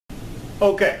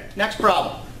Okay, next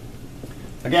problem.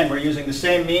 Again, we're using the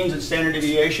same means and standard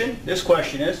deviation. This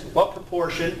question is, what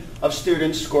proportion of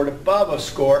students scored above a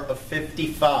score of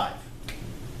 55?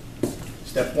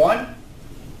 Step 1,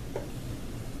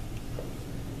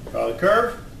 draw the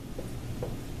curve.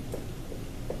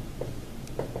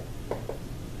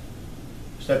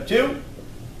 Step 2,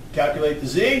 calculate the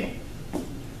z.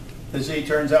 The z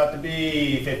turns out to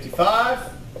be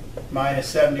 55 minus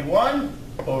 71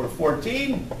 over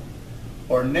 14,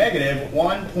 or negative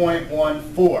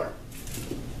 1.14.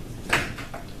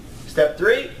 Step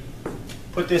 3,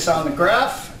 put this on the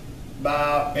graph,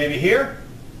 about maybe here.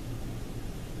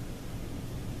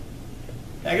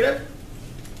 Negative.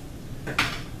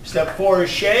 Step 4 is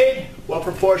shade. What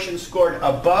proportion scored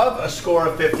above a score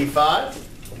of 55?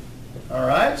 All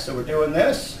right, so we're doing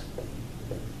this.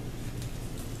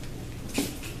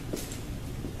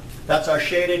 That's our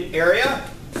shaded area.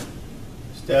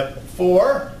 Step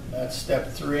 4, that's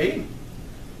step 3.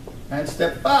 And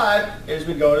step 5 is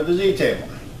we go to the z-table.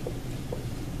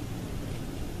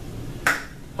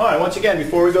 All right, once again,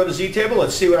 before we go to z-table,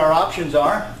 let's see what our options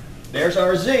are. There's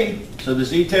our z. So the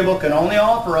z-table can only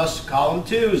offer us column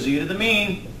 2, z to the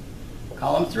mean.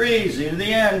 Column 3, z to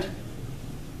the end.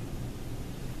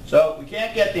 So we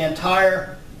can't get the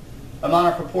entire amount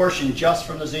of proportion just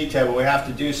from the z-table. We have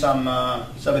to do some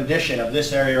addition of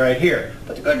this area right here.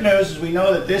 But the good news is we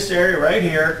know that this area right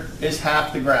here is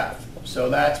half the graph. So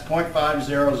that's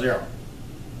 0.500.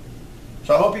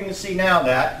 So I hope you can see now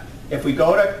that if we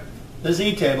go to the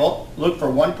z-table, look for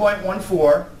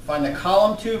 1.14, find the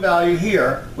column 2 value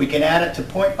here, we can add it to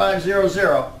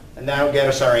 0.500, and that'll get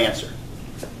us our answer.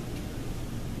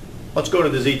 Let's go to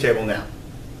the z-table now.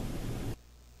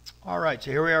 All right, so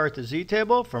here we are at the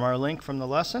z-table from our link from the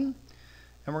lesson,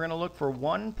 and we're going to look for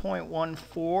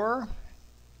 1.14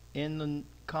 in the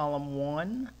column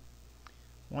 1.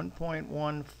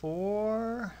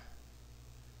 1.14,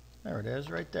 there it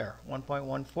is right there,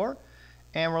 1.14.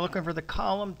 And we're looking for the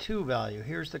column 2 value.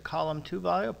 Here's the column 2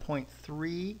 value,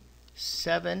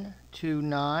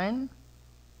 0.3729.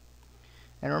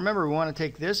 And remember, we want to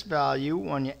take this value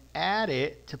when you add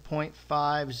it to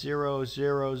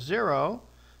 0.5000.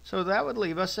 So that would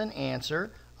leave us an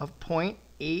answer of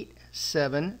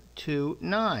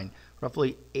 0.8729.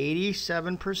 Roughly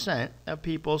 87% of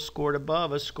people scored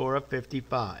above a score of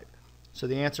 55. So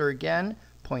the answer again,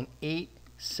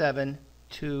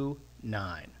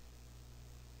 0.8729.